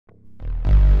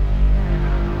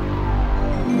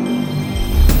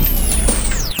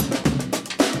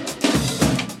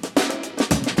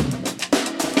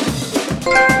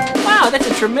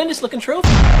tremendous looking trophy.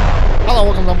 Hello,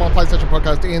 welcome to my PlayStation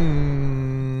podcast in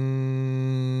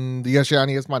the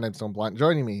Oceanias. My name's Tom Blunt.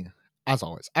 Joining me, as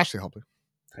always, Ashley Hobley.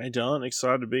 Hey Dylan,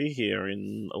 excited to be here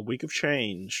in a week of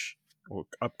change, or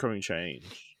upcoming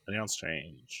change, announced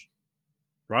change.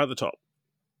 Right at the top.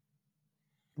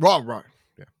 Right.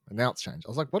 Yeah, announced change. I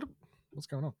was like, what's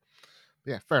going on?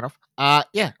 Yeah, fair enough.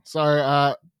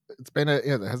 So it's been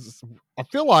I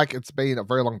feel like it's been a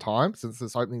very long time since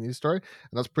this opening news story,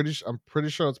 and I'm pretty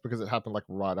sure it's because it happened like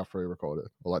right after we recorded,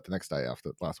 or like the next day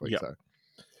after last week. Yep. So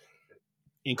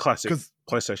In classic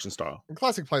PlayStation style. in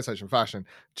classic PlayStation fashion,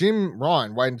 Jim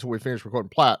Ryan waited until we finished recording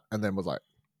Platt, and then was like,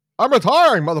 "I'm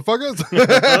retiring,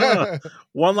 motherfuckers."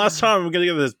 One last time, we're going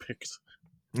to get those picks.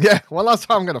 Yeah, one last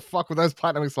time I'm going to fuck with those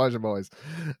Platinum Explosion boys.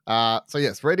 So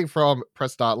yes, reading from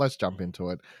Press Start, let's jump into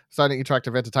it. Sony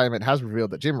Interactive Entertainment has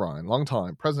revealed that Jim Ryan,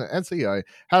 longtime president and CEO,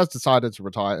 has decided to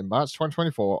retire in March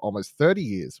 2024, almost 30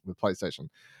 years with PlayStation.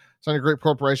 Sony Group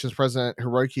Corporation's president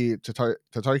Hiroki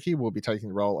Totoki will be taking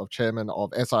the role of chairman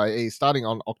of SIE starting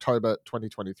on October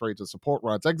 2023 to support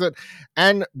Ryan's exit,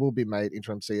 and will be made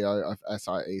interim CEO of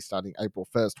SIE starting April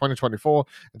 1st, 2024,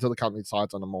 until the company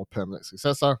decides on a more permanent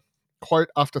successor. Quote,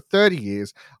 after 30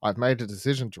 years, I've made a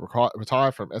decision to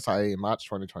retire from SIE in March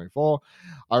 2024.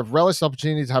 I've relished the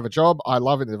opportunity to have a job I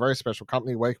love in a very special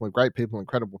company, working with great people and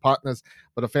incredible partners,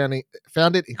 but I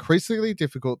found it increasingly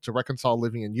difficult to reconcile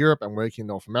living in Europe and working in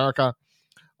North America.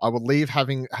 I will leave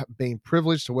having been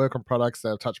privileged to work on products that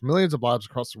have touched millions of lives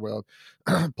across the world.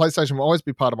 PlayStation will always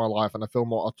be part of my life, and I feel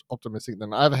more optimistic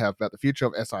than I ever have about the future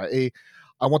of SIE.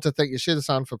 I want to thank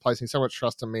Yoshida-san for placing so much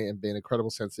trust in me and being an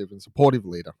incredible, sensitive, and supportive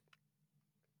leader.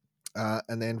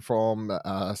 And then from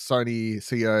Sony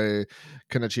CEO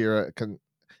Kenichiro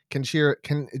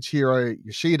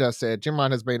Yoshida said, Jim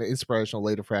Ryan has been an inspirational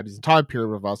leader throughout his entire period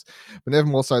with us, but never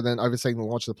more so than overseeing the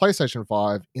launch of the PlayStation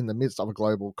 5 in the midst of a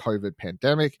global COVID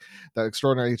pandemic. The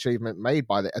extraordinary achievement made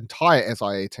by the entire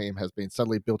SIE team has been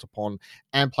steadily built upon,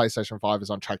 and PlayStation 5 is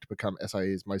on track to become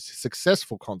SIE's most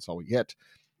successful console yet.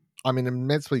 I'm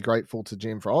immensely grateful to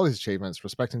Jim for all his achievements.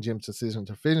 Respecting Jim's decision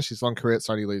to finish his long career at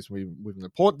Sony leaves me with an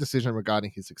important decision regarding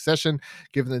his succession,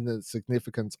 given the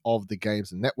significance of the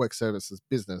games and network services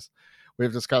business. We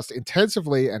have discussed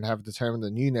intensively and have determined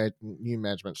the new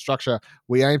management structure.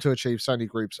 We aim to achieve Sony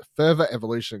Group's further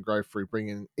evolution and growth through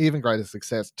bringing even greater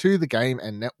success to the game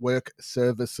and network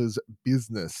services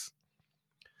business.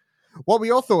 What were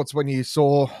your thoughts when you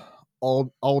saw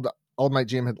old mate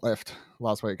Jim had left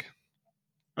last week?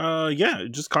 Yeah,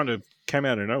 it just kind of came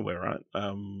out of nowhere, right?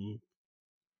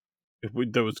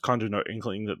 There was kind of no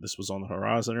inkling that this was on the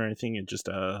horizon or anything. It just,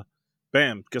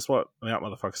 bam, guess what? I'm out,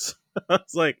 motherfuckers.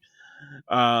 It's like,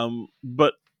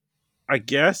 but I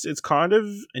guess it's kind of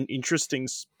an interesting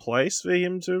place for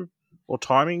him or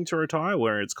timing to retire,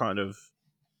 where it's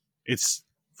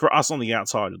for us on the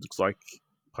outside, it looks like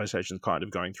PlayStation's kind of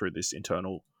going through this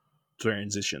internal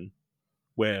transition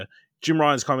where Jim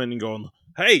Ryan's come in and gone,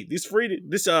 hey, this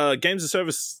games as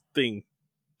service thing,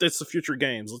 that's the future of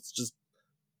games. Let's just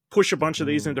push a bunch of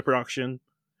these into production.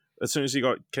 As soon as he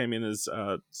came in as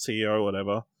CEO or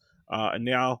whatever, and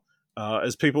now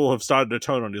as people have started to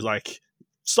turn on, he's like,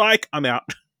 psych, I'm out.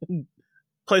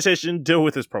 PlayStation, deal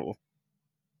with this problem.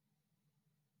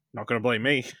 Not going to blame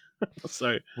me.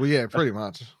 So, well, yeah, pretty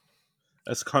much.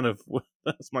 That's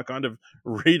my kind of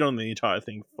read on the entire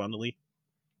thing. Funnily.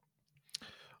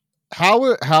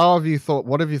 What have you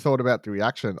thought about the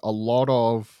reaction?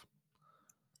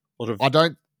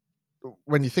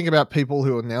 When you think about people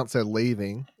who announce they're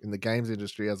leaving in the games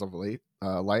industry as of late,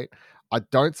 I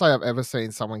don't say I've ever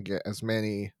seen someone get as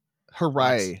many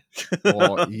hooray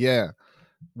or yeah.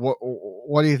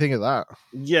 What do you think of that?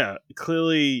 Yeah,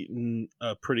 clearly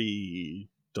a pretty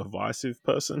divisive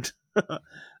person.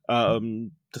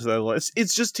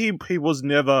 It's just he was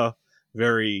never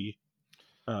very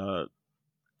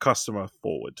customer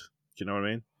forward. You know what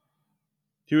I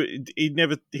mean?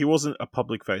 He wasn't a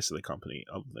public face of the company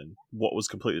other than what was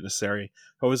completely necessary.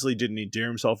 Obviously didn't endear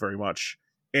himself very much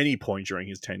any point during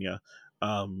his tenure.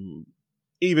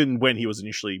 Even when he was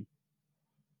initially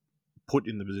put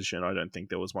in the position, I don't think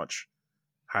there was much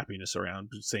happiness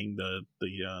around seeing the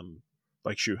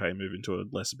like Shuhei move into a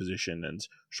lesser position and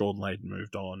Sean Layden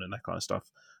moved on and that kind of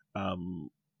stuff.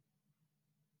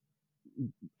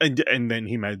 And then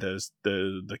he made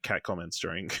the cat comments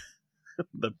during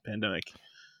the pandemic.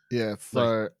 Yeah, so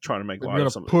like, trying to make light I'm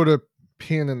of something. Put a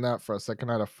pin in that for a second.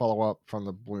 I had a follow up from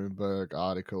the Bloomberg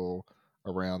article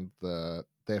around their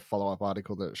follow up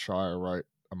article that Shire wrote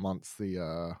amongst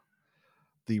the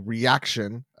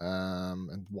reaction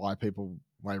and why people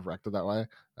may have acted that way.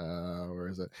 Where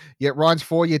is it? Yet Ryan's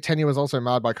 4-year tenure was also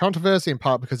marred by controversy, in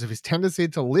part because of his tendency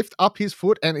to lift up his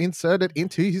foot and insert it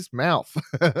into his mouth.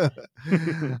 Blah,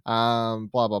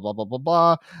 blah, blah, blah, blah,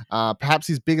 blah. Perhaps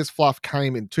his biggest fluff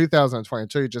came in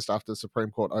 2022, just after the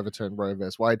Supreme Court overturned Roe v.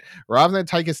 Wade. Rather than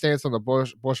take a stance on the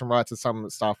abortion rights as some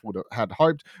staff would have had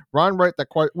hoped, Ryan wrote that,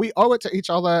 quote, "We owe it to each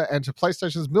other and to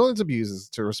PlayStation's millions of users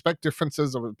to respect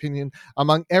differences of opinion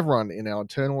among everyone in our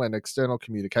internal and external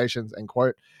communications," end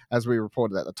quote. As we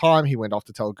reported at the time, he went off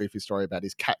to tell a goofy story about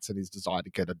his cats and his desire to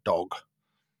get a dog.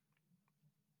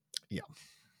 Yeah.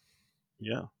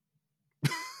 Yeah.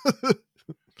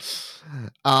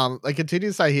 They continue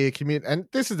to say here, and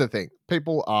this is the thing.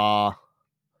 People are...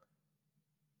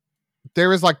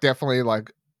 There is definitely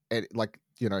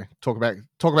talk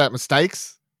about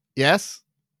mistakes. Yes.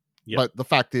 Yep. But the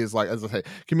fact is, as I say,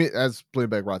 as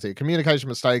Bloomberg writes here, communication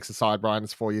mistakes aside,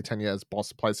 Ryan's 4-year tenure as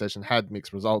boss of PlayStation had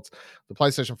mixed results. The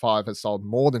PlayStation 5 has sold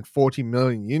more than 40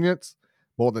 million units,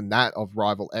 more than that of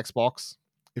rival Xbox,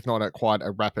 if not at quite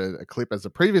a rapid clip as the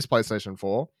previous PlayStation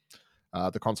 4.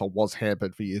 The console was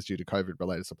hampered for years due to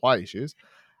COVID-related supply issues.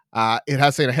 It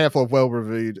has seen a handful of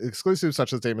well-reviewed exclusives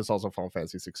such as Demon's Souls and Final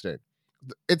Fantasy 16.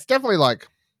 It's definitely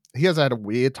he has had a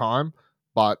weird time.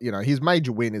 But his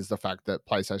major win is the fact that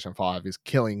PlayStation 5 is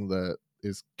killing it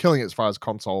as far as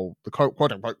console, the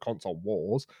quote unquote console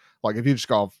wars. If you just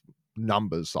go off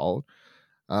numbers sold,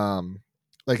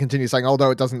 they continue saying,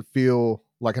 although it doesn't feel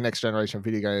like a next generation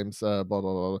video games, blah blah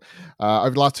blah. Over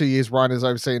the last 2 years, Ryan has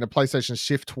overseen a PlayStation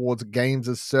shift towards games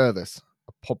as service,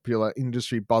 a popular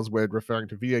industry buzzword referring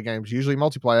to video games, usually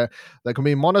multiplayer, that can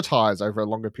be monetized over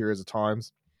longer periods of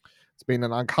times. It's been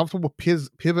an uncomfortable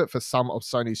pivot for some of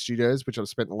Sony's studios, which have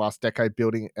spent the last decade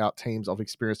building out teams of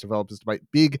experienced developers to make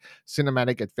big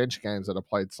cinematic adventure games that are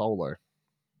played solo.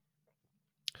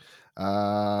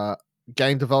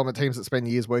 Game development teams that spend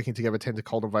years working together tend to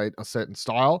cultivate a certain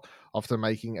style, often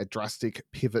making a drastic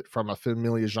pivot from a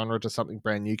familiar genre to something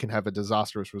brand new can have a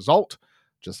disastrous result.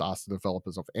 Just ask the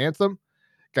developers of Anthem.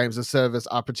 Games as service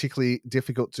are particularly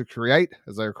difficult to create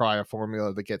as they require a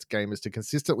formula that gets gamers to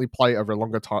consistently play over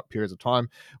longer periods of time,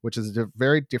 which is a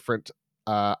very different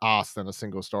ask than a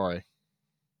single story.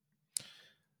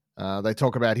 They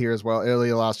talk about here as well.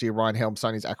 Earlier last year, Ryan helmed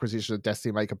Sony's acquisition of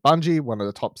Destiny maker Bungie, one of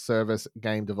the top service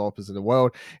game developers in the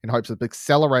world, in hopes of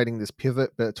accelerating this pivot,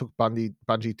 but it took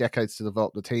Bungie decades to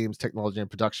develop the teams, technology,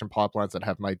 and production pipelines that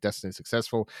have made Destiny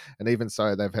successful, and even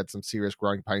so, they've had some serious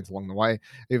growing pains along the way.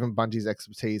 Even Bungie's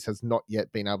expertise has not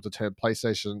yet been able to turn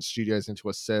PlayStation Studios into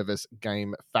a service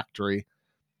game factory.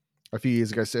 A few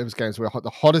years ago, service games were the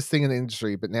hottest thing in the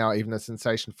industry, but now even the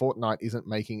sensation Fortnite isn't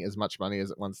making as much money as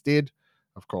it once did.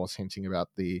 Of course, hinting about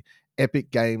the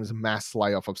Epic Games mass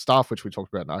layoff of staff, which we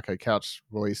talked about in Arcade Couch,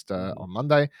 released on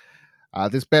Monday.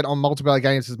 This bet on multiplayer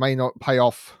games may not pay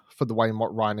off for the way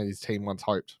Ryan and his team once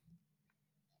hoped.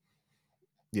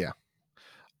 Yeah.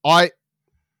 I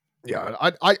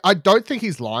don't think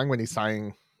he's lying when he's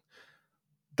saying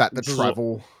that the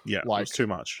travel... it's too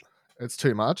much. It's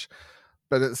too much.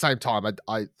 But at the same time,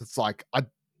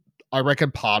 I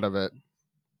reckon part of it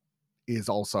is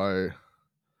also...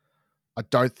 I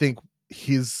don't think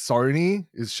his Sony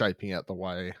is shaping out the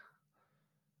way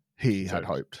he had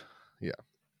hoped. Yeah.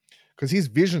 Because his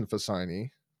vision for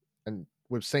Sony, and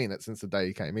we've seen it since the day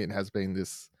he came in, has been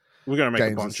this... We're going to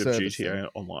make a bunch of GTA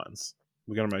Onlines.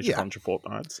 We're going to make a bunch of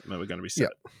Fortnites, and then we're going to be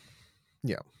set.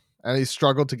 Yeah. And he's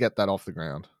struggled to get that off the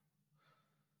ground.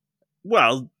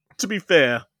 Well, to be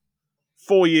fair,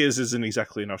 4 years isn't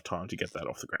exactly enough time to get that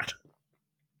off the ground.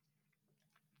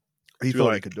 He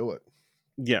thought he could do it.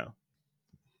 Yeah.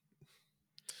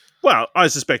 Well, I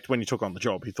suspect when he took on the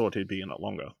job, he thought he'd be in it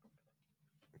longer.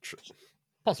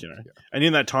 Possibly, And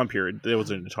in that time period, there was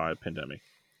an entire pandemic.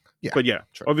 Yeah, but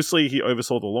obviously he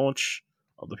oversaw the launch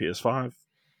of the PS5,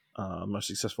 most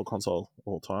successful console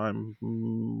all time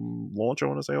launch. I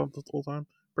want to say all time,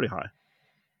 pretty high.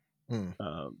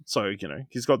 So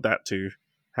he's got that to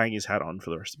hang his hat on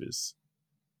for the rest of his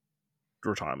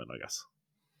retirement, I guess.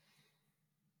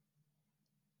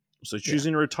 So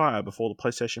choosing to retire before the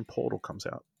PlayStation Portal comes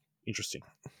out. Interesting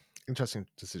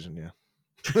decision, yeah.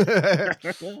 It's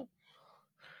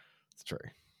true.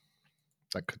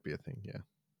 That could be a thing, yeah.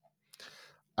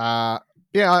 I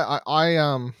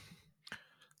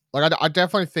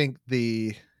definitely think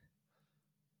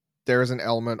there is an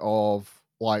element of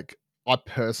I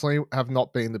personally have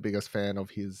not been the biggest fan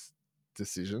of his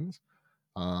decisions.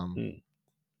 I've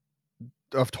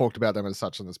talked about them as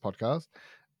such on this podcast,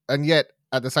 and yet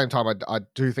at the same time, I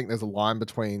do think there's a line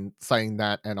between saying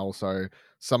that and also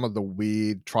some of the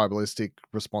weird tribalistic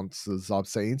responses I've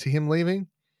seen to him leaving.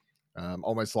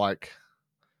 Almost like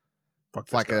Fuck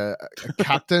It's this like guy. a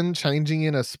captain changing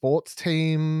in a sports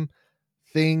team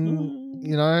thing.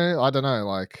 You know, I don't know,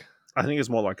 like I think it's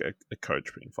more like a coach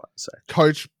being fired. Say.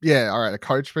 coach. Yeah, all right, a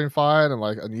coach being fired and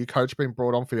like a new coach being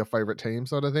brought on for your favorite team,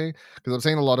 sort of thing. Because I've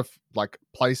seen a lot of like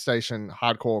PlayStation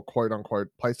hardcore, quote unquote,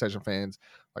 PlayStation fans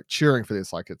like cheering for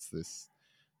this. Like it's this.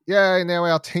 Yeah, now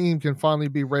our team can finally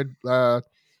be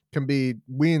can be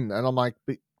win, and I'm like,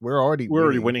 but we're already We're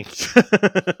already winning,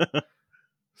 winning.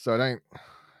 so I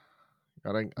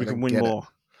We can don't win get more.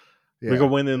 it. We Yeah, can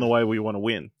win in the way we want to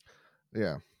win.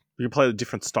 yeah, We can play a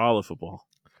different style of football.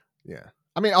 yeah.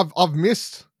 I mean, I've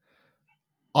missed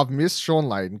Sean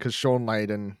Layden because Sean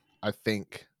Layden, I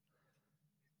think,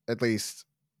 at least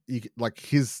like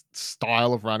his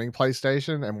style of running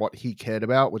PlayStation and what he cared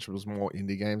about, which was more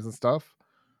indie games and stuff.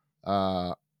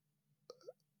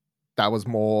 That was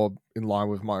more in line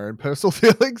with my own personal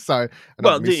feelings. So, and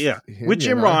I've missed him, with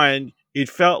Jim you know? Ryan,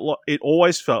 it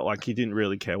always felt like he didn't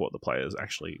really care what the players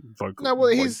actually No,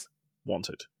 well,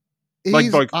 wanted.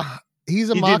 he's Like, he's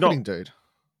a he did not- marketing dude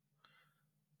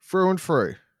through and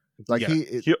through. Like yeah,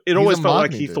 it he's always a felt like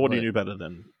marketing he dude, thought he like- knew better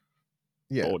than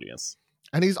yeah, the audience.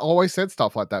 and he's always said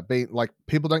stuff like that. Being like,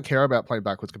 people don't care about playing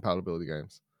backwards compatibility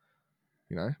games.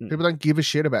 You know, people don't give a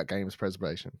shit about games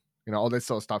preservation. You know, all this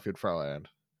sort of stuff you'd throw around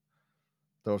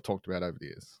that we've talked about over the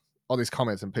years. All these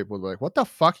comments and people would be like, "What the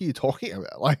fuck are you talking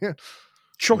about?" Like,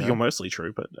 Sure, you know? you're mostly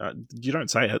true, but you don't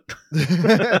say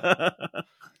it.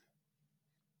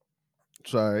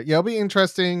 So yeah, it'll be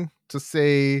interesting to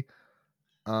see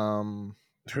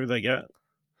Who they get.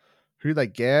 who they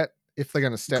get, if they're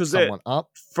going to step 'Cause they're- someone up.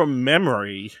 From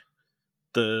memory,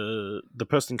 the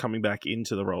person coming back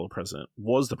into the role of president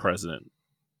was the president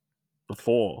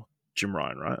before Jim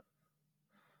Ryan, right?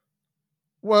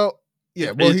 Well,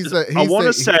 yeah. Well, I want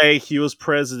to say he was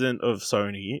president of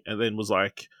Sony, and then was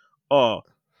like, "Oh,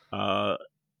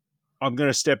 I'm going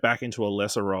to step back into a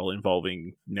lesser role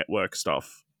involving network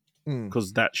stuff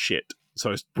because that's shit.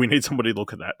 So we need somebody to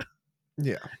look at that."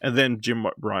 Yeah. And then Jim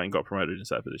Ryan got promoted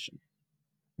into that position.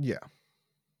 Yeah.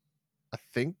 I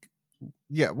think.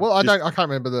 Yeah. Well, I can't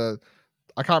remember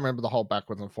the whole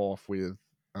backwards and forth with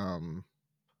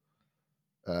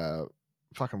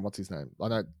fucking what's his name? I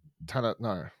know Tanner.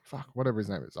 No, fuck, whatever his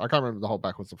name is. I can't remember the whole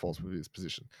backwards and forth with his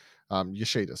position.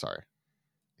 Yoshida, sorry,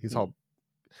 his whole.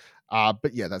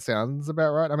 But yeah, that sounds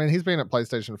about right. I mean, he's been at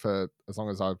PlayStation for as long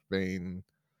as I've been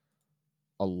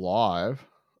alive.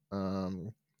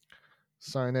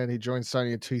 Sony, he joined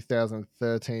Sony in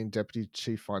 2013, Deputy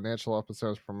Chief Financial Officer,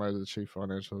 was promoted to Chief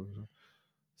Financial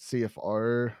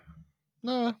CFO.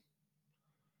 No.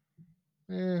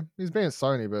 Yeah, he's been at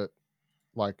Sony, but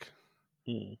like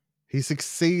he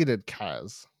succeeded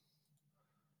Kaz.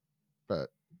 But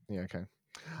yeah, okay.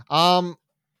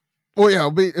 Well, yeah,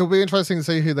 it'll be interesting to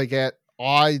see who they get.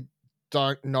 I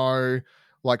don't know.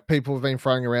 Like, people have been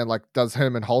throwing around, like, does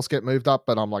Herman Hulse get moved up?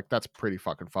 But I'm like, that's pretty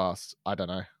fucking fast. I don't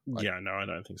know. Like, yeah, no, I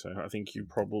don't think so. I think you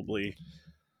probably,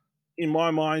 in my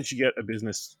mind, you get a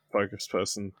business focused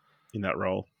person in that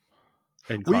role,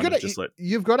 and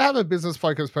you've got to have a business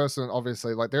focused person.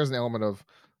 Obviously, like, there's an element of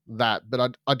that,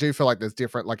 but I do feel like there's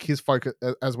different. Like, his focus,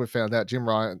 as we found out, Jim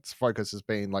Ryan's focus has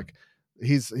been like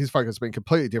his focus has been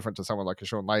completely different to someone like a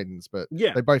Sean Layden's, but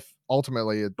yeah, they both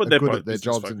ultimately are good at their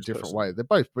jobs in different ways. They're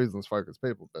both business focused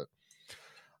people, but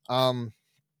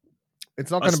it's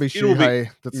not going to be Shuhei.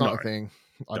 That's not a thing.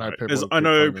 I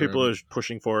know people are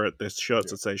pushing for it. There's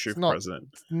shirts that say "Shoot for President."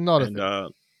 It's not a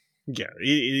thing. Yeah,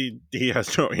 he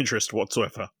has no interest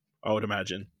whatsoever. I would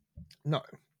imagine. No,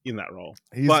 in that role,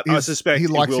 but I suspect he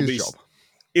likes his job.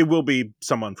 It will be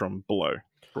someone from below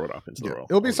brought up into the role.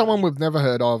 It'll be someone we've never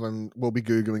heard of, and we'll be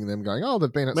googling them, going, "Oh,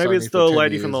 they've been at." Maybe Sony it's the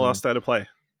lady from the last State of Play.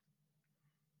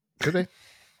 Could be.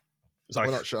 It's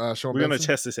like, Sean we're going to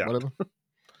test this out. Whatever.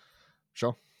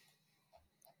 Sure.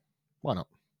 Why not?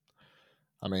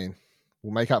 I mean,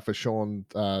 we'll make up for Sean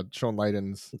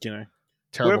Layden's, terrible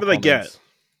whoever they comments. get.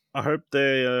 I hope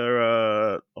they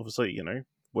are obviously,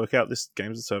 work out this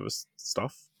games and service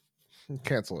stuff.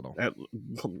 Cancel it all.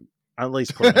 At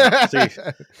least put it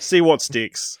out. see what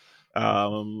sticks.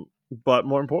 But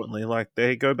more importantly, like,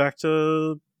 they go back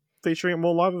to featuring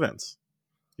more live events.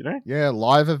 Yeah,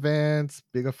 live events,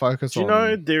 bigger focus. Do you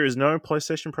know there is no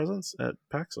PlayStation presence at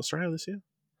PAX Australia this year?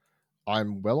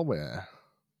 I'm well aware.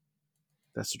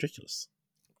 That's ridiculous.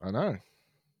 I know.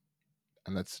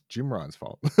 And that's Jim Ryan's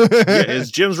fault. Yeah, it's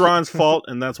Jim Ryan's fault,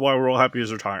 and that's why we're all happy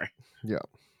he's retiring. Yeah,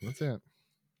 that's it.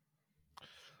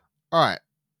 All right.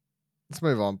 Let's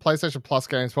move on. PlayStation Plus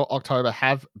games for October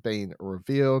have been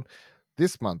revealed.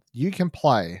 This month, you can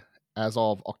play as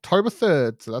of October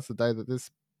 3rd. So that's the day that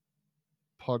this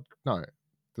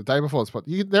The day before the spot.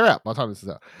 They're out by the time this is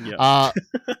out. Yeah.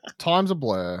 Time's a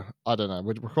blur. I don't know.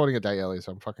 We're recording a day early,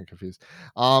 so I'm fucking confused.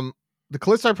 The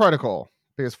Callisto Protocol,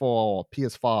 PS4,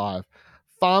 PS5,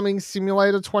 Farming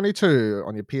Simulator 22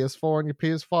 on your PS4 and your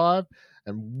PS5,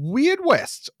 and Weird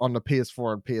West on the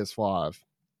PS4 and PS5.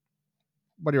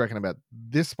 What do you reckon about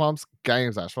this month's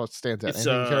games, Ash? What stands out?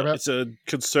 Anything you care about? It's a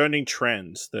concerning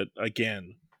trend that,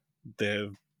 again,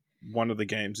 one of the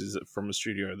games is from a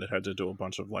studio that had to do a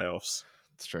bunch of layoffs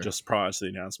It's true. just prior to the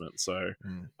announcement. So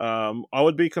I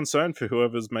would be concerned for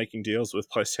whoever's making deals with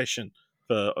PlayStation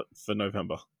for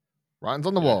November. Writing's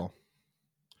on the wall.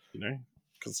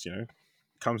 Because,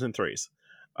 comes in threes.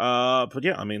 But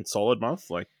yeah, I mean, solid month.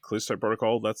 Like, Callisto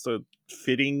Protocol, that's the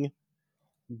fitting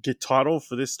title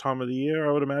for this time of the year,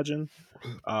 I would imagine.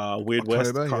 Weird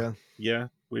October, West. Yeah,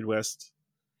 Weird West.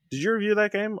 Did you review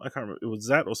that game? I can't remember. It was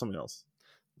that or something else?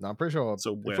 No, I'm pretty sure.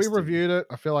 So if we reviewed it,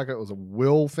 I feel like it was a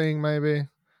Will thing, maybe.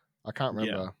 I can't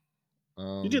remember.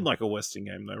 You did like a Western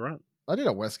game, though, right? I did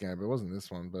a West game, but it wasn't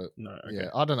this one. But no, okay. Yeah,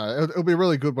 I don't know. It'll be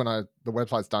really good when the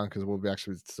website's done because we'll be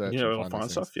actually searching. Yeah, we'll find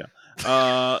stuff.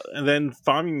 Yeah. And then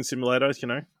Farming Simulator,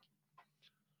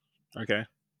 Okay.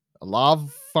 I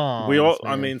love farms.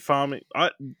 I mean, farming.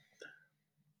 I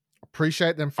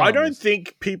appreciate them. Farmers.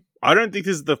 I don't think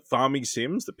this is the farming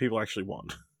sims that people actually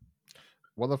want.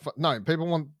 Well, no, people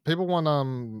want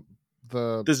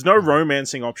the. There's no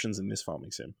romancing options in this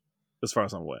farming sim, as far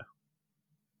as I'm aware.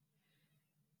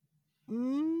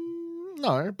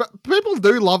 No, but people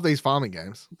do love these farming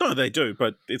games. No, they do,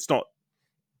 but it's not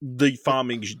the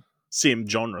farming sim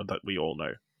genre that we all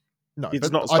know. No,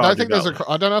 it's not. I don't think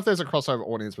I don't know if there's a crossover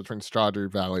audience between Stardew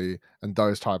Valley and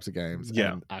those types of games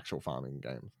and actual farming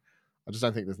games. I just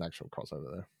don't think there's an actual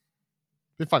crossover there.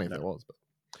 It'd be funny if there was, but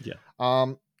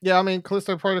yeah. Yeah, I mean,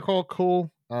 Callisto Protocol,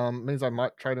 cool. Means I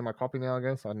might trade in my copy now, I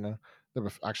guess. I don't know.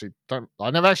 I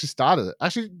never actually started it.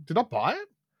 Actually, did I buy it?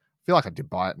 I feel like I did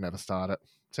buy it, never start it.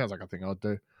 Sounds like a thing I'd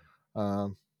do.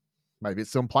 Maybe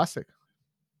it's still in plastic.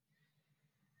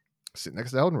 Sit next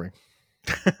to Elden Ring.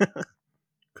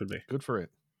 Could be. Good for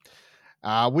it.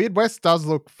 Weird West does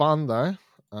look fun, though.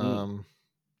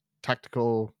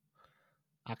 Tactical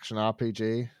action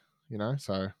RPG,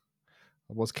 so I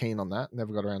was keen on that.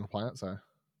 Never got around to playing it, so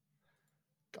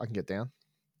I can get down.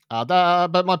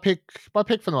 But my pick for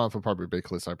the month will probably be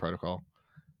Callisto Protocol.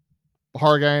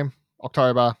 Horror game,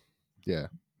 October. Yeah.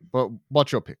 But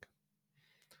what's your pick?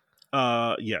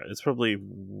 Yeah, it's probably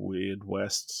Weird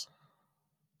West.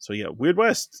 So yeah, Weird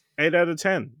West, 8 out of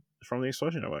 10 from the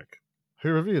Explosion Network.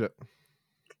 Who reviewed it?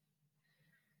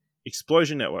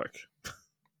 Explosion Network.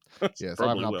 Yes, I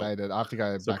haven't updated. I have to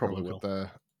go back and look at the.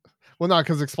 Well, no,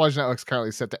 because Explosion Network's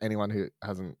currently set to anyone who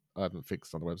hasn't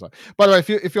fixed on the website. By the way,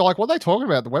 if you're like, what are they talking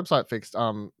about? The website fixed.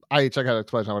 A, check out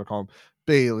explosionnetwork.com.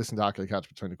 B, listen to Arcade Couch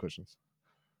Between the Cushions.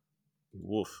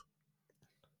 Woof.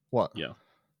 What? Yeah.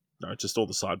 No, just all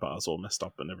the sidebars all messed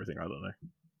up and everything. I don't know.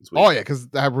 Oh yeah, because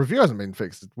the review hasn't been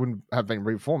fixed. It wouldn't have been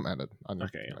reformatted. I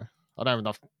don't have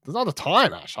enough. There's not the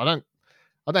time, Ash. I don't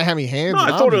know how many hands. No, I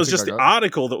thought it was just the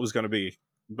article that was going to be,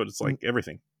 but it's like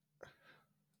everything.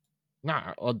 No,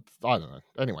 I don't know.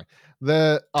 Anyway,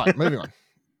 all right, moving on.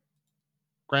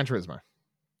 Gran Turismo,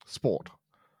 sport,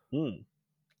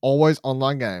 always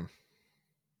online game,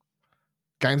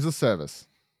 games of service,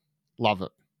 love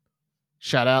it.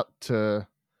 Shout out to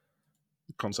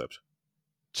Concept.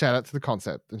 Shout out to the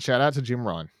concept, and shout out to Jim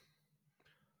Ryan.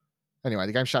 Anyway,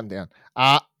 the game's shutting down.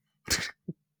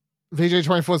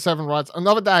 VG247 writes,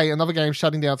 another day, another game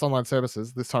shutting down its online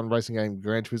services, this time the racing game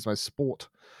Gran Turismo Sport.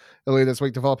 Earlier this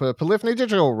week, developer Polyphony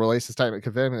Digital released a statement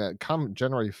confirming that come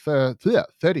January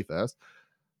 31st,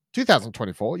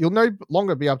 2024, you'll no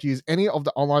longer be able to use any of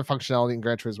the online functionality in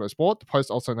Gran Turismo Sport. The post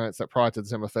also notes that prior to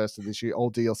December 1st of this year, all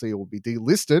DLC will be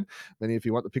delisted. Many if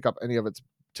you want to pick up any of its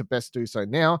to best do so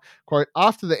now. Quote,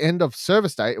 after the end of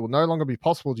service date, it will no longer be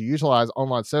possible to utilize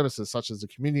online services such as the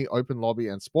community open lobby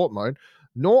and sport mode,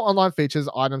 nor online features,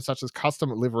 items such as custom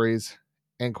liveries,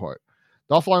 end quote.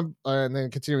 The offline, and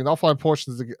then continuing, the offline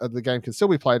portions of the game can still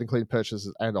be played, including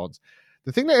purchases and odds.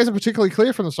 The thing that isn't particularly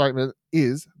clear from the statement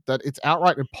is that it's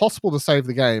outright impossible to save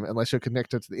the game unless you're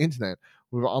connected to the internet.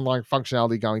 With online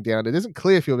functionality going down, it isn't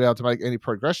clear if you'll be able to make any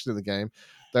progression in the game,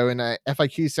 though in a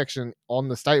FAQ section on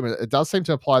the statement, it does seem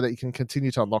to imply that you can continue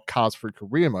to unlock cars through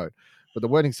career mode, but the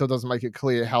wording still doesn't make it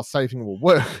clear how saving will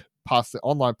work past the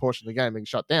online portion of the game being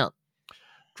shut down.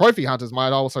 Trophy hunters might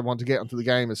also want to get onto the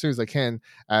game as soon as they can,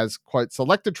 as, quote,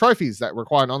 selected trophies that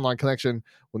require an online connection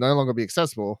will no longer be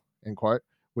accessible, end quote,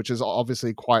 which is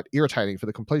obviously quite irritating for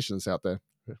the completionists out there.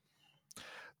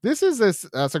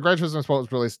 So Gran Turismo Sport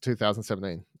was released in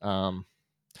 2017.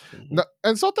 No,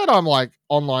 and it's not that I'm like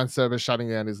online service shutting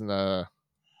down isn't a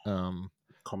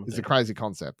Common is a thing. crazy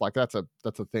concept. Like that's a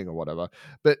thing or whatever.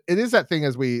 But it is that thing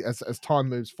as time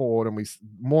moves forward and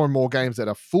more and more games that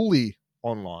are fully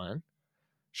online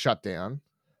shut down.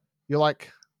 You're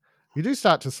like, you do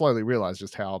start to slowly realize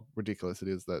just how ridiculous it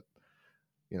is that,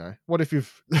 what if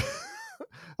you've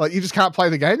like you just can't play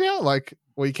the game now? Like,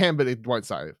 well, you can, but it won't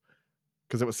save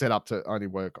because it was set up to only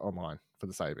work online for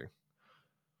the saving.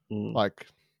 Like,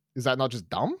 is that not just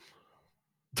dumb?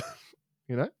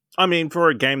 I mean, for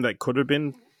a game that could have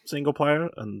been single player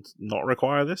and not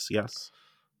require this, yes.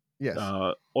 Yes.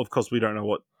 Of course, we don't know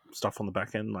what stuff on the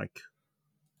back end. Like,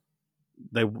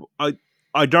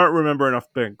 I don't remember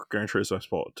enough Gran Turismo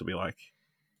Sport to be like,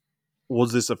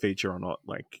 was this a feature or not?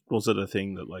 Like, was it a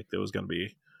thing that like there was going to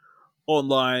be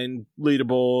online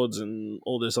leaderboards and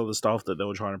all this other stuff that they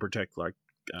were trying to protect, like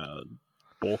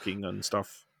balking and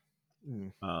stuff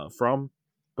from?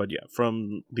 But yeah,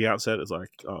 from the outset, it's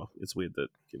like, oh, it's weird that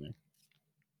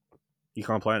you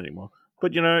can't play it anymore.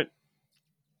 But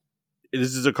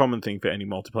this is a common thing for any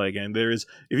multiplayer game. There is,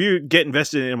 if you get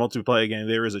invested in a multiplayer game,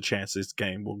 there is a chance this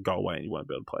game will go away and you won't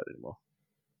be able to play it anymore.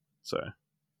 So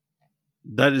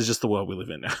that is just the world we live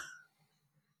in now.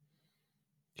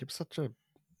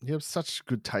 You have such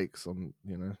good takes on,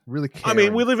 really caring. I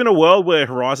mean, we live in a world where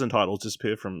Horizon titles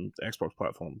disappear from the Xbox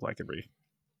platform like every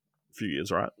few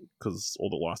years, right? Because all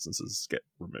the licenses get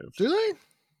removed. Do they?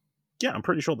 Yeah, I'm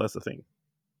pretty sure that's the thing.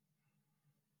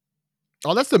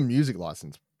 Oh, that's the music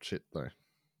license shit, though.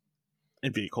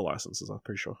 And vehicle licenses, I'm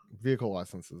pretty sure. Vehicle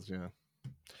licenses, yeah.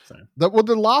 So. The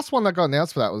last one that got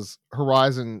announced for that was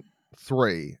Horizon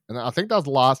 3. And I think that was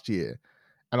last year.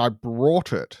 And I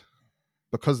brought it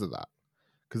because of that.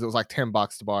 Because it was like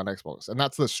 $10 to buy an Xbox. And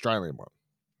that's the Australian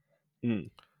one.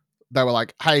 They were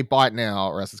like, hey, buy it now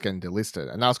or else it's getting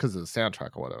delisted. And that was because of the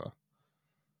soundtrack or whatever.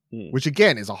 Which,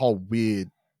 again, is a whole weird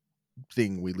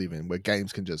thing we live in where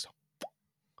games can just...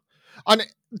 And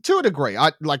to a degree,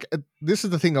 this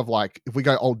is the thing of like, if we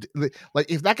go old,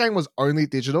 like if that game was only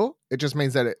digital, it just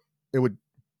means that it would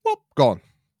gone,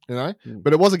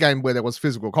 But it was a game where there was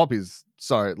physical copies,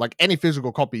 so like any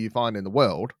physical copy you find in the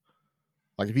world,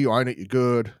 like if you own it, you're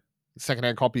good.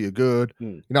 Secondhand copy, you're good.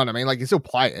 You know what I mean? Like you still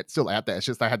play it, it's still out there. It's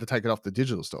just they had to take it off the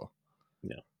digital store.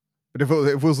 Yeah. But if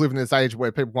it was living in this age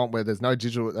where people want where there's no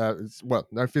digital,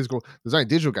 no physical, there's only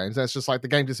digital games. That's just like the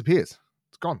game disappears.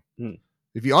 It's gone.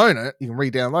 If you own it, you can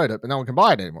re-download it, but no one can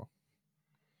buy it anymore.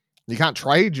 You can't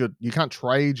trade your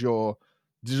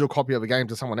digital copy of a game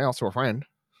to someone else or a friend.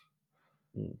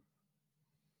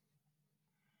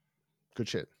 Good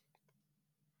shit.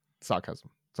 Sarcasm.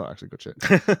 It's not actually good shit.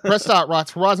 Press Start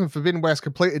writes, Horizon Forbidden West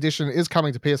Complete Edition is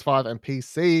coming to PS5 and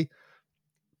PC.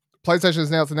 PlayStation has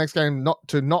announced the next game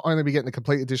not only be getting the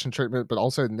Complete Edition treatment, but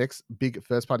also the next big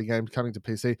first-party game coming to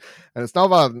PC. And it's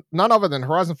none other than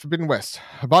Horizon Forbidden West.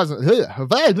 Horizon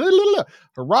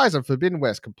Forbidden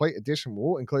West Complete Edition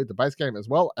will include the base game as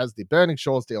well as the Burning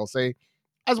Shores DLC,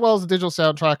 as well as the digital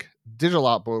soundtrack, digital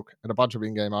art book, and a bunch of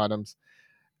in-game items.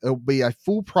 It'll be a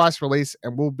full-price release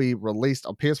and will be released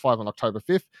on PS5 on October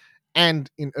 5th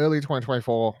and in early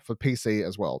 2024 for PC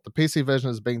as well. The PC version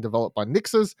is being developed by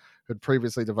Nixxes, who had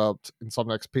previously developed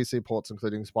Insomniac's PC ports,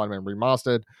 including Spider-Man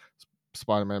Remastered,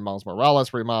 Spider-Man Miles Morales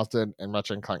Remastered, and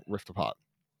Ratchet & Clank Rift Apart.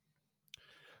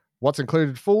 What's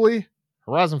included fully?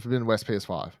 Horizon Forbidden West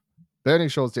PS5, Burning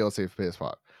Shores DLC for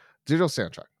PS5, digital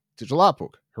soundtrack, digital art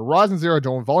book, Horizon Zero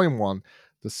Dawn Volume 1,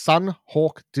 the Sun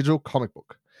Hawk digital comic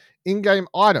book, in-game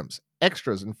items,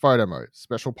 extras in photo mode,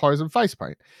 special pose and face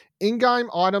paint, in-game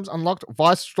items unlocked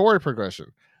via story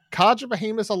progression, Karja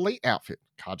Behemoth's elite outfit,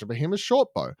 Karja Behemoth's short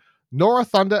bow, Nora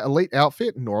Thunder elite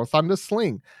outfit, Nora Thunder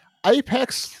sling,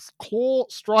 Apex Claw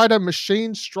Strider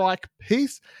machine strike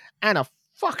piece, and a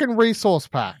fucking resource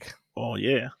pack. Oh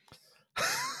yeah.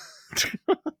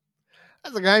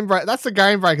 That's a game break. That's the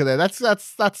game breaker there. That's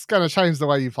going to change the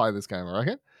way you play this game, I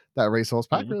reckon. That resource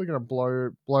pack really going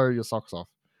to blow your socks off.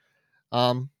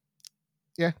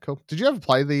 Yeah, cool. Did you ever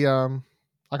play the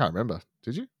I can't remember.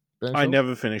 Did you? I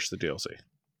never finished the DLC.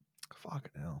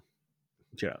 Fucking hell.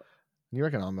 Yeah. You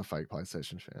reckon I'm a fake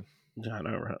PlayStation fan? Yeah, I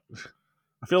know, right?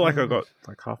 I feel like I got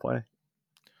like halfway.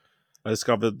 I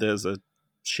discovered there's a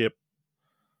ship.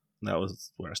 And that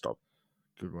was where I stopped.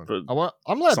 Good one.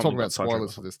 I'm allowed to talk about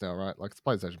spoilers for this now, right? Like it's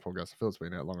PlayStation podcast. I feel it's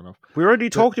been out long enough. We already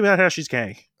talked about how she's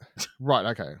gay. Right.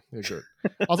 Okay. Yeah. Good.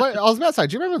 I was about to say,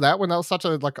 do you remember that when that was such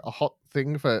a hot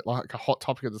thing for like a hot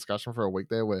topic of discussion for a week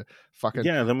there, where fucking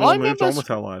then we all moved on with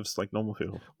our lives like normal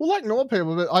people. Well, like normal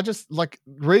people, but I just like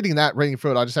reading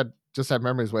through it. I just had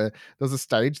memories where there's a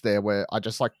stage there where I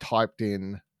just like typed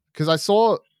in because I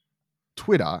saw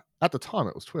Twitter. At the time,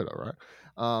 it was Twitter,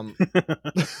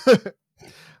 right?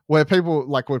 Where people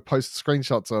like would post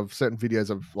screenshots of certain videos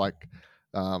of like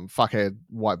fuckhead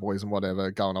white boys and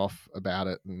whatever going off about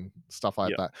it and stuff like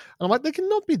Yep. that. And I'm like, there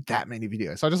cannot be that many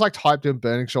videos. So I just like typed in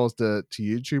burning shores to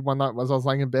YouTube one night as I was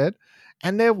laying in bed.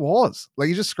 And there was. Like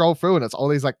you just scroll through and it's all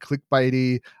these like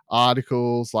clickbaity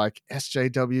articles like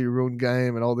SJW ruined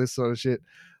game and all this sort of shit.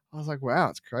 I was like, wow,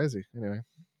 it's crazy. Anyway.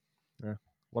 Yeah.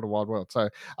 What a wild world. So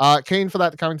keen for that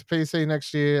to come into PC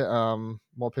next year.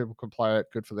 More people can play it.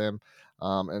 Good for them.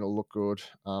 And it'll look good.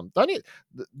 Don't you,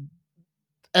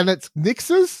 and it's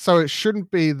Nix's, so it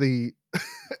shouldn't be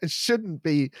it shouldn't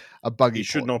be a buggy. It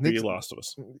should port. not be Last of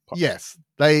Us. Yes,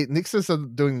 Nix's are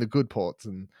doing the good ports,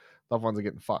 and the other ones are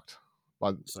getting fucked.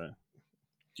 So,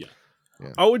 yeah.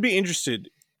 I would be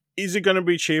interested. Is it going to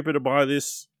be cheaper to buy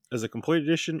this as a complete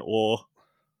edition or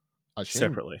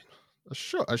separately?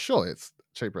 Surely it's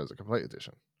cheaper as a complete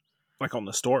edition. Like on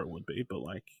the store, it would be, but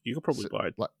like you could probably buy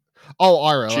it. Like,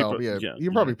 IRL, cheaper, yeah. You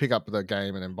can probably pick up the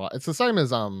game and then buy. It's the same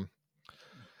as It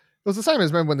was the same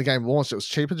as when the game launched. It was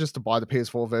cheaper just to buy the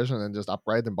PS4 version and then just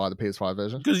upgrade than buy the PS5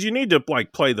 version. Because you need to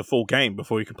like play the full game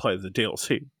before you can play the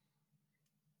DLC.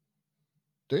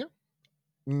 Do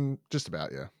you? Just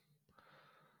about, yeah.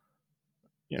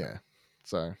 Yeah.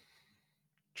 So,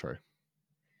 true.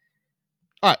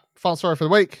 All right, final story for the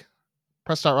week.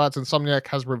 Press Start Rights Insomniac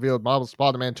has revealed Marvel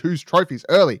Spider-Man 2's trophies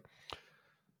early,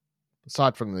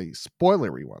 aside from the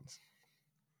spoilery ones.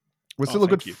 We're still a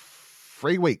good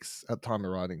 3 weeks at the time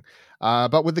of writing.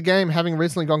 But with the game having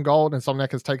recently gone gold,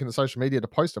 Insomniac has taken to social media to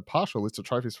post a partial list of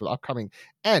trophies for the upcoming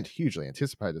and hugely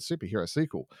anticipated superhero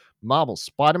sequel, Marvel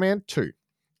Spider-Man 2.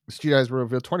 The studios will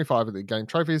reveal 25 of the game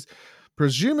trophies,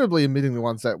 presumably omitting the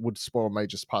ones that would spoil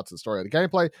major parts of the story or the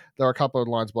gameplay. There are a couple of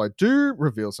lines below do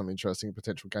reveal some interesting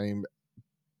potential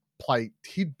gameplay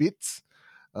tidbits.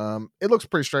 It looks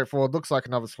pretty straightforward. Looks like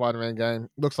another Spider-Man game.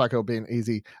 Looks like it'll be an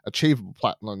easy, achievable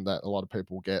platinum that a lot of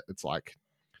people will get. It's like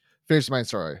finish the main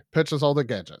story, purchase all the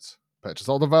gadgets, purchase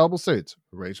all the available suits,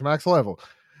 reach max level,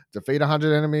 defeat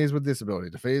 100 enemies with this ability,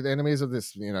 defeat enemies of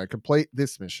this, complete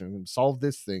this mission, solve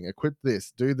this thing, equip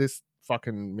this, do this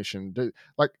fucking mission, do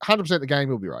like 100% of the game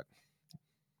will be right.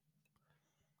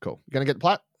 Cool. You gonna get the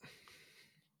plat?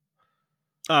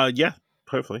 Yeah,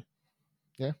 hopefully.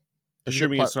 Yeah.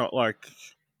 Assuming it's not like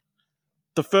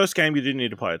the first game, you didn't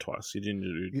need to play it twice. You didn't need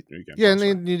to do New Game Plus. Yeah,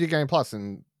 and you did Game Plus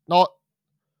and not.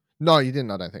 No, you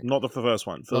didn't. I don't think. Not the first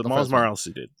one. For the Miles Morales,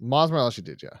 you did. Miles Morales, you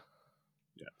did. Yeah.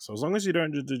 Yeah. So as long as you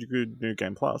don't do New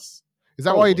Game Plus, is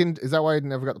that why you didn't? Is that why you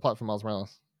never got the plat for Miles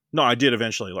Morales? No, I did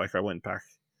eventually. Like I went back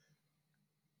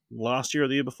last year or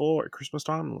the year before at Christmas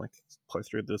time, and like play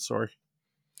through the story.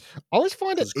 I always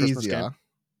find it easier.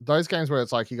 Those games where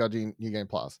it's like you got to do New Game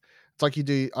Plus. It's like you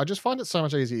do. I just find it so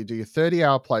much easier. You do your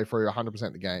 30-hour playthrough,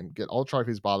 100% the game, get all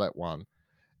trophies by that one,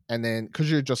 and then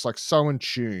because you're just like so in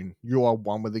tune, you are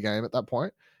one with the game at that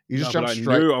point. You just jump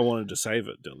straight. I knew I wanted to save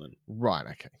it, Dylan. Right.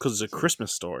 Okay. Because it's a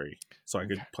Christmas story, so I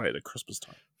could play it at Christmas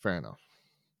time. Fair enough.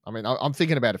 I mean, I'm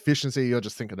thinking about efficiency. You're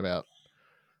just thinking about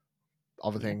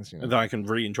other things. And then I can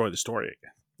re-enjoy the story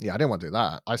again. Yeah, I didn't want to do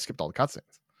that. I skipped all the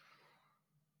cutscenes.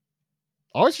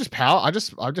 I always just I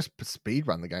just speed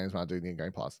run the games when I do the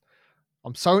Game Plus.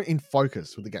 I'm so in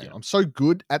focus with the game. Yeah. I'm so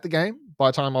good at the game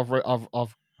by the time I've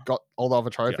got all the other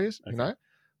trophies,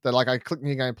 that like I click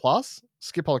New Game Plus,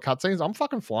 skip all the cutscenes. I'm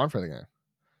fucking flying for the game.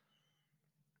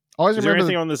 Is there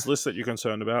anything on this list that you're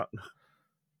concerned about?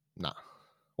 Nah.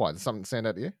 Why? Does something stand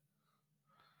out to you?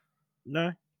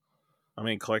 No. I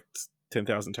mean, collect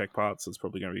 10,000 tech parts. It's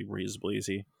probably going to be reasonably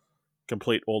easy.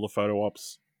 Complete all the photo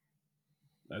ops.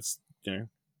 That's, going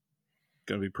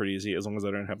to be pretty easy as long as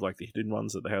I don't have like the hidden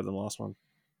ones that they had in the last one.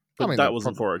 But that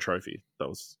wasn't for a trophy. That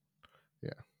was... Yeah.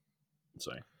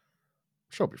 So...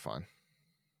 Sure, be fine.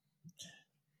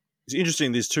 It's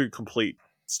interesting, there's two complete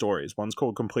stories. One's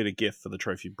called Complete a Gift for the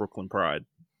trophy Brooklyn Pride.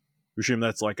 We assume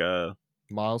that's like a...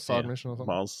 Miles side mission or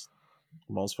something?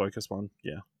 Miles focused one,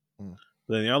 yeah.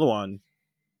 Then the other one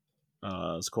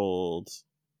is called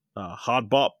Hard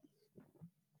Bop.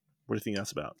 What do you think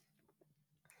that's about?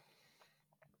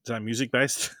 Is that music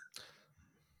based?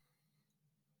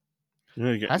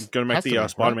 You're going to make the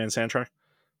Spider-Man soundtrack?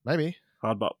 Maybe.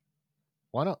 Hard Bop.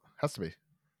 Why not? Has to be.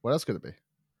 What else could it be?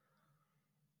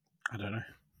 I don't know.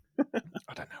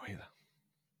 I don't know either.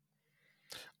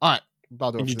 All right.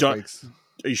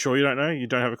 Are you sure you don't know? You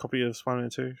don't have a copy of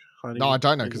Spider-Man 2? No, I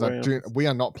don't know because we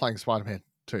are not playing Spider-Man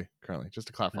 2 currently, just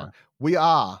to clarify. Yeah. We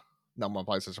are number one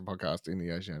PlayStation podcast in the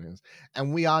Oceanians,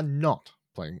 and we are not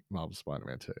playing Marvel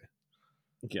Spider-Man 2.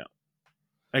 Yeah.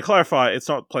 And clarify, it's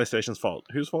not PlayStation's fault.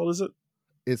 Whose fault is it?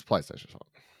 It's PlayStation's fault.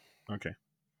 Okay.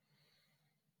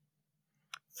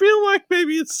 feel like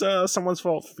maybe it's someone's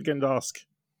fault for forgetting to ask.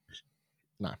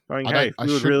 No. Going, I hey, don't- I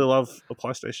we would should- really love a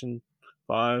PlayStation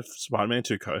 5 Spider-Man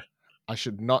 2 code. I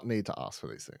should not need to ask for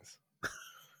these things.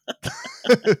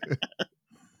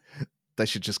 They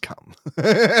should just come.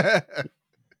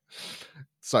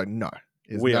 So no.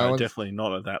 We no are one's- definitely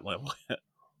not at that level yet.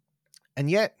 And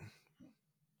yet,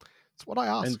 it's what I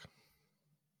ask. And-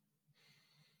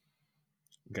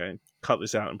 Okay, cut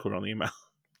this out and put it on the email.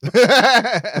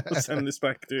 Send this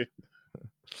back to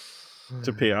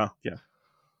PR. Yeah.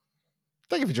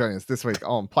 Thank you for joining us this week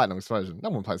on Platinum Explosion,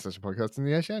 number one PlayStation podcast in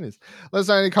the Oceanians. Let us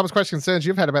know any comments, questions, concerns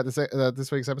you've had about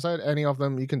this week's episode. Any of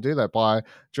them, you can do that by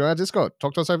joining our Discord.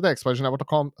 Talk to us over there.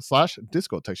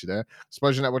 ExplosionNetwork.com/Discord takes you there.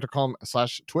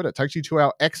 ExplosionNetwork.com/Twitter takes you to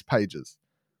our X pages.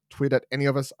 Tweet at any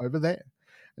of us over there.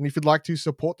 And if you'd like to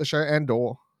support the show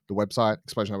and/or the website,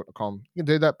 ExplosionNetwork.com, you can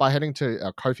do that by heading to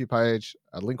our Ko-fi page.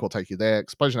 A link will take you there.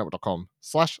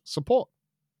 ExplosionNetwork.com/support.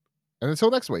 And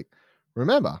until next week,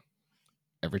 remember,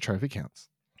 every trophy counts.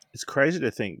 It's crazy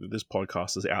to think that this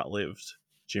podcast has outlived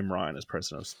Jim Ryan as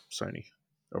president of Sony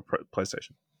or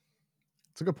PlayStation.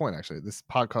 It's a good point, actually. This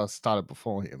podcast started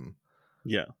before him,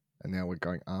 Yeah. and now we're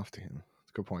going after him. It's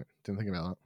a good point. Didn't think about that.